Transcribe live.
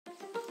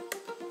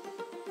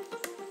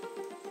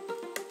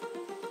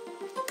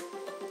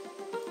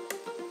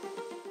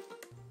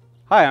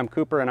Hi, I'm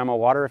Cooper and I'm a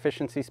water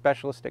efficiency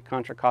specialist at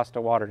Contra Costa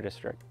Water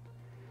District.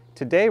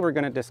 Today we're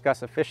going to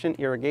discuss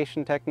efficient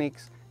irrigation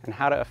techniques and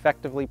how to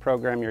effectively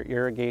program your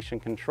irrigation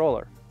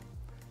controller.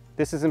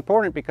 This is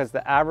important because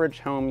the average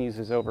home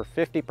uses over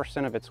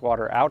 50% of its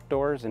water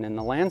outdoors and in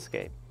the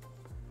landscape.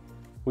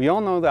 We all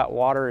know that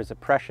water is a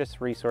precious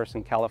resource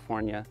in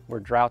California where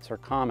droughts are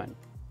common.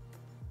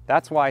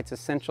 That's why it's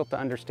essential to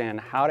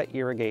understand how to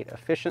irrigate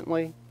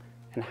efficiently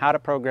and how to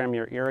program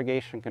your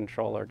irrigation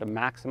controller to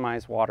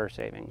maximize water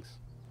savings.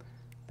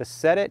 The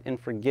set it and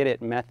forget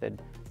it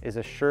method is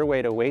a sure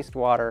way to waste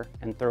water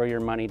and throw your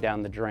money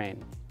down the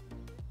drain.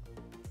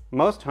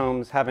 Most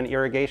homes have an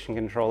irrigation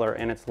controller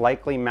and it's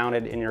likely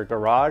mounted in your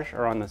garage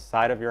or on the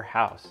side of your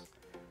house.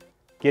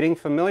 Getting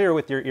familiar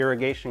with your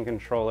irrigation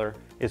controller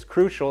is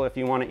crucial if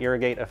you want to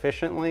irrigate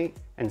efficiently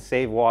and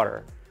save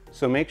water.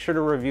 So make sure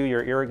to review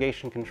your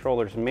irrigation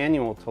controller's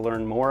manual to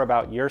learn more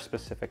about your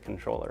specific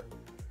controller.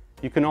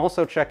 You can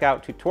also check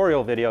out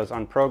tutorial videos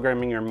on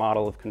programming your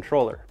model of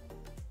controller.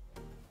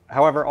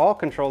 However, all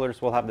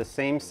controllers will have the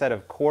same set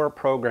of core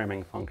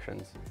programming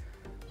functions.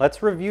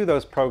 Let's review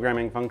those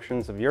programming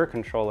functions of your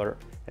controller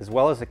as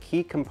well as a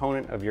key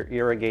component of your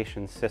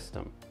irrigation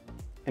system.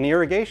 An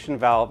irrigation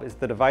valve is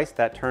the device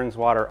that turns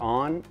water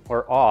on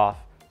or off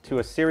to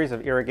a series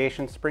of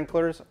irrigation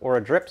sprinklers or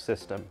a drip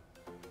system.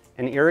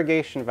 An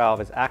irrigation valve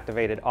is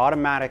activated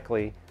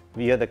automatically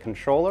via the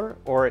controller,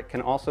 or it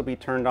can also be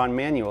turned on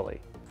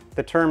manually.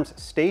 The terms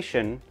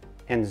station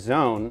and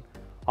zone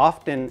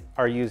often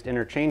are used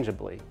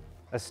interchangeably.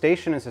 A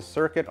station is a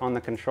circuit on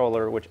the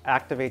controller which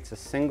activates a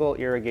single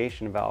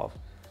irrigation valve,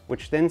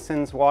 which then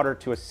sends water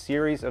to a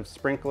series of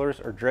sprinklers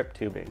or drip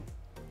tubing.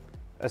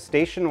 A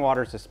station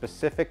waters a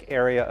specific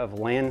area of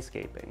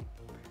landscaping.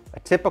 A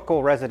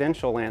typical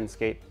residential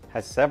landscape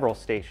has several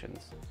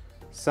stations.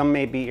 Some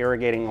may be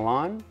irrigating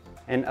lawn,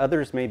 and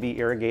others may be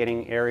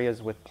irrigating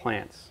areas with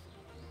plants.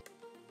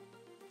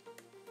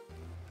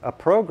 A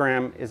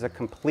program is a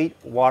complete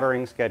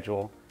watering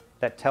schedule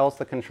that tells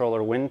the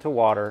controller when to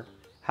water,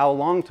 how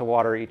long to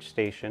water each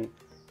station,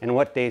 and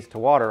what days to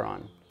water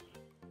on.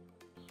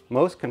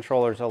 Most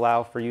controllers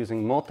allow for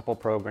using multiple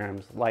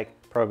programs, like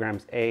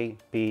programs A,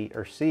 B,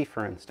 or C,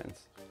 for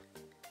instance.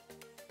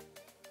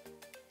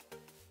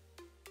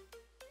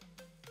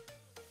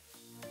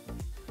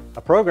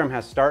 A program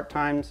has start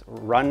times,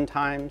 run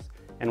times,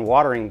 and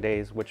watering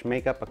days, which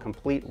make up a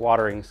complete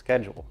watering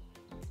schedule.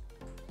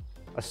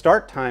 A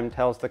start time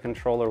tells the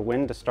controller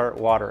when to start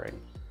watering.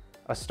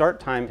 A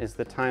start time is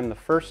the time the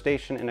first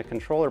station in a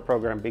controller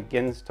program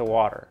begins to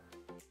water.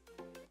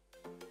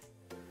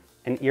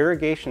 An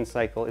irrigation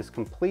cycle is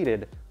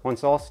completed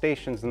once all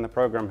stations in the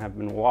program have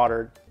been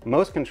watered.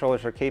 Most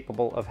controllers are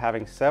capable of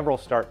having several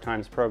start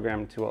times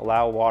programmed to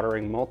allow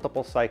watering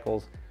multiple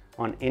cycles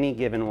on any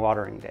given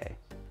watering day.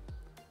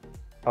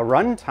 A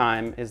run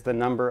time is the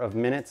number of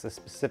minutes a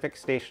specific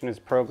station is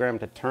programmed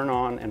to turn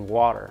on and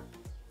water.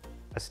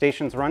 A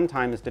station's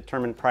runtime is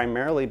determined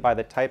primarily by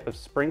the type of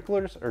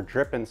sprinklers or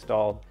drip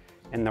installed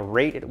and the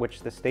rate at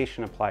which the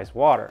station applies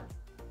water.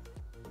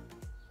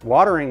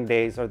 Watering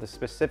days are the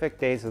specific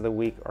days of the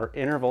week or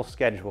interval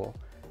schedule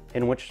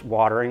in which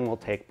watering will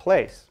take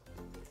place.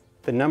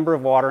 The number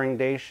of watering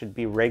days should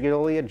be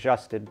regularly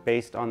adjusted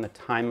based on the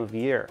time of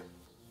year.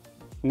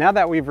 Now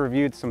that we've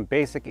reviewed some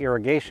basic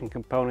irrigation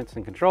components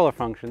and controller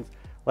functions,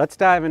 let's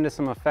dive into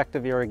some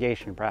effective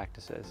irrigation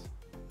practices.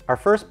 Our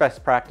first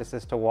best practice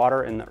is to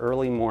water in the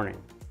early morning.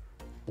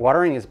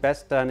 Watering is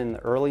best done in the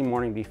early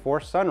morning before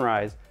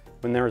sunrise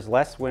when there is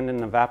less wind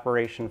and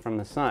evaporation from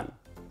the sun.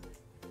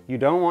 You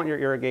don't want your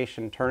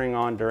irrigation turning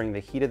on during the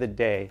heat of the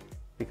day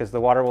because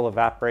the water will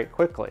evaporate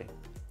quickly.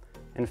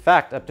 In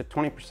fact, up to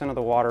 20% of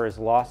the water is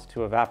lost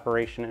to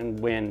evaporation and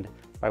wind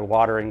by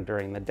watering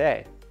during the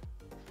day.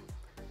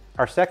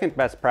 Our second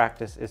best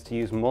practice is to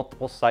use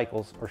multiple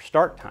cycles or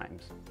start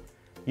times.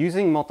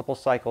 Using multiple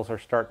cycles or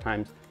start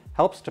times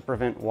helps to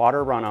prevent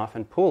water runoff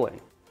and pooling.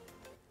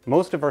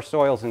 Most of our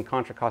soils in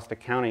Contra Costa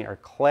County are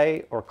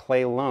clay or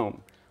clay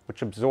loam,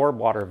 which absorb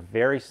water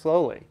very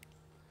slowly.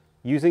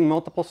 Using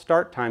multiple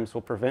start times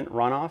will prevent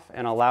runoff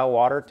and allow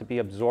water to be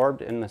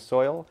absorbed in the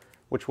soil,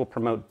 which will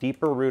promote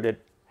deeper rooted,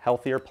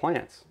 healthier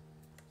plants.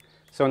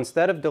 So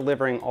instead of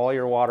delivering all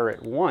your water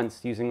at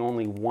once using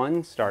only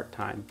one start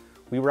time,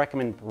 we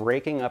recommend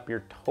breaking up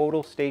your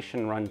total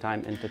station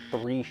runtime into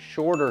 3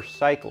 shorter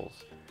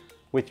cycles,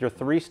 with your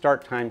 3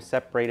 start times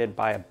separated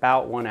by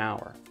about 1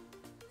 hour.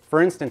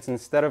 For instance,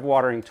 instead of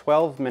watering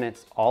 12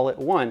 minutes all at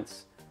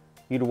once,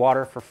 you'd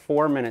water for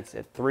 4 minutes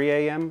at 3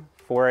 a.m.,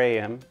 4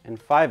 a.m.,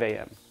 and 5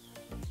 a.m.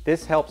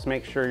 This helps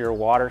make sure your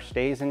water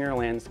stays in your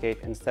landscape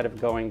instead of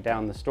going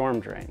down the storm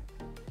drain.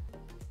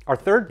 Our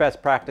third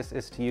best practice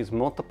is to use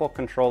multiple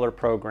controller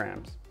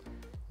programs.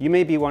 You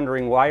may be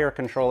wondering why your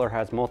controller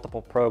has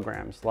multiple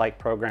programs, like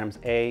programs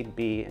A,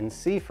 B, and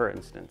C, for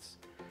instance.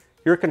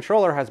 Your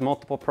controller has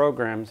multiple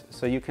programs,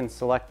 so you can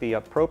select the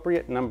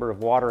appropriate number of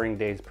watering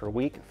days per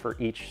week for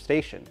each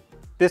station.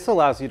 This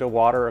allows you to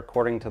water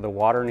according to the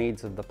water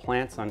needs of the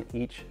plants on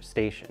each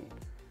station.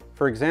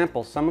 For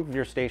example, some of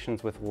your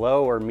stations with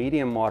low or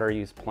medium water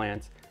use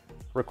plants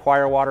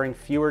require watering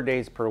fewer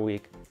days per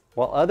week,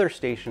 while other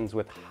stations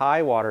with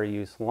high water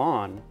use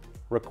lawn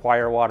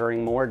require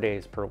watering more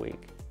days per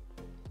week.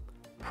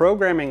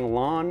 Programming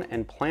lawn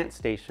and plant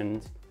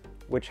stations,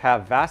 which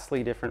have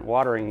vastly different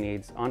watering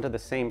needs, onto the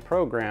same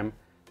program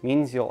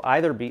means you'll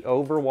either be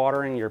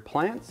overwatering your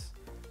plants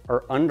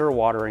or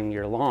underwatering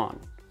your lawn.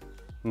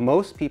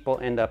 Most people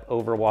end up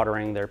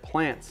overwatering their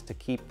plants to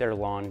keep their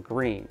lawn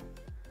green.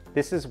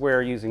 This is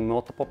where using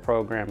multiple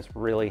programs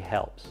really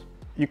helps.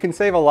 You can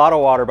save a lot of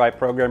water by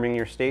programming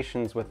your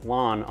stations with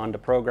lawn onto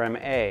program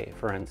A,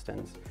 for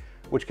instance,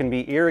 which can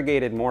be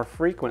irrigated more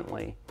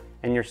frequently,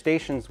 and your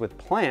stations with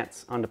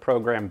plants onto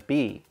program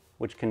B,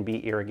 which can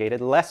be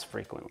irrigated less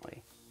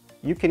frequently.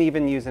 You can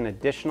even use an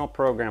additional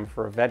program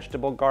for a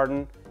vegetable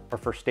garden or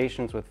for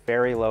stations with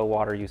very low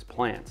water use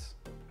plants.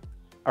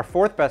 Our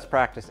fourth best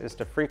practice is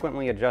to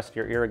frequently adjust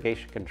your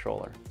irrigation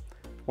controller.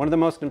 One of the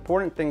most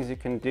important things you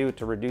can do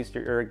to reduce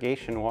your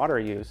irrigation water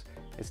use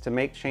is to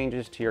make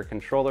changes to your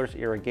controller's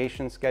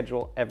irrigation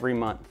schedule every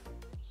month.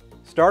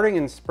 Starting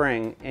in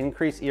spring,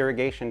 increase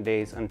irrigation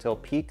days until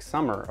peak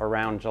summer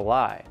around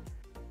July,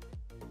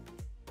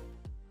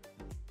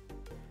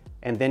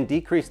 and then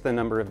decrease the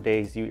number of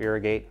days you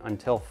irrigate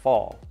until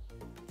fall.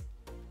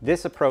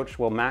 This approach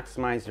will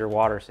maximize your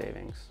water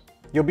savings.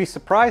 You'll be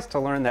surprised to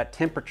learn that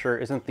temperature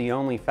isn't the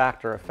only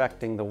factor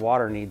affecting the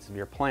water needs of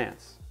your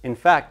plants. In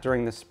fact,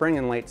 during the spring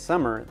and late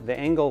summer, the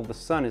angle of the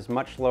sun is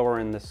much lower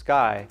in the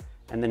sky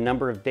and the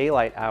number of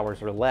daylight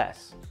hours are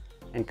less,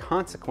 and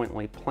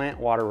consequently plant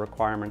water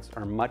requirements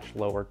are much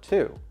lower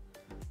too.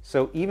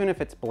 So even if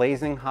it's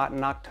blazing hot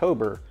in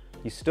October,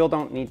 you still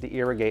don't need to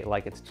irrigate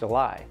like it's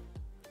July.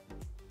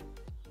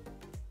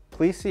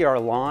 Please see our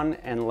lawn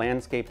and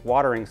landscape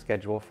watering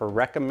schedule for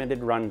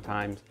recommended run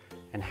times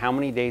and how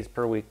many days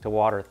per week to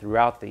water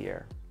throughout the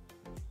year.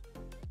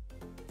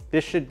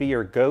 This should be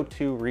your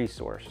go-to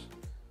resource.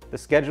 The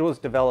schedule is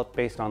developed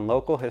based on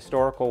local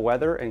historical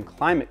weather and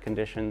climate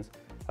conditions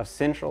of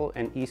Central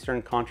and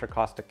Eastern Contra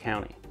Costa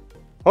County.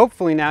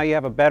 Hopefully now you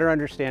have a better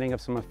understanding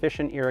of some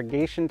efficient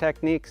irrigation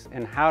techniques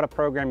and how to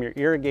program your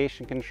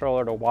irrigation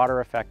controller to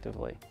water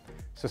effectively.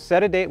 So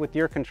set a date with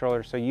your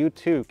controller so you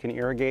too can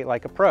irrigate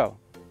like a pro.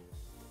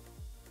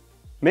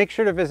 Make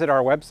sure to visit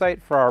our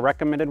website for our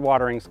recommended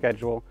watering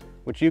schedule,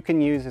 which you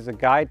can use as a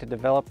guide to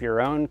develop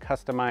your own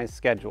customized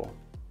schedule.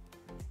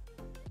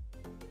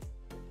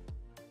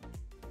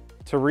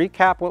 To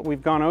recap what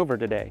we've gone over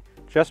today,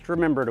 just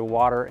remember to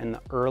water in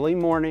the early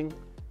morning,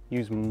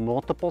 use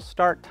multiple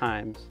start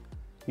times,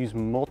 use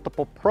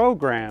multiple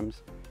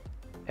programs,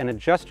 and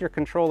adjust your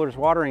controller's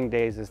watering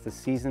days as the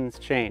seasons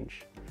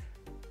change.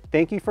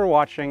 Thank you for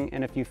watching,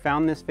 and if you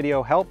found this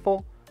video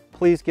helpful,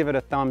 please give it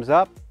a thumbs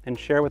up and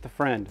share with a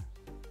friend.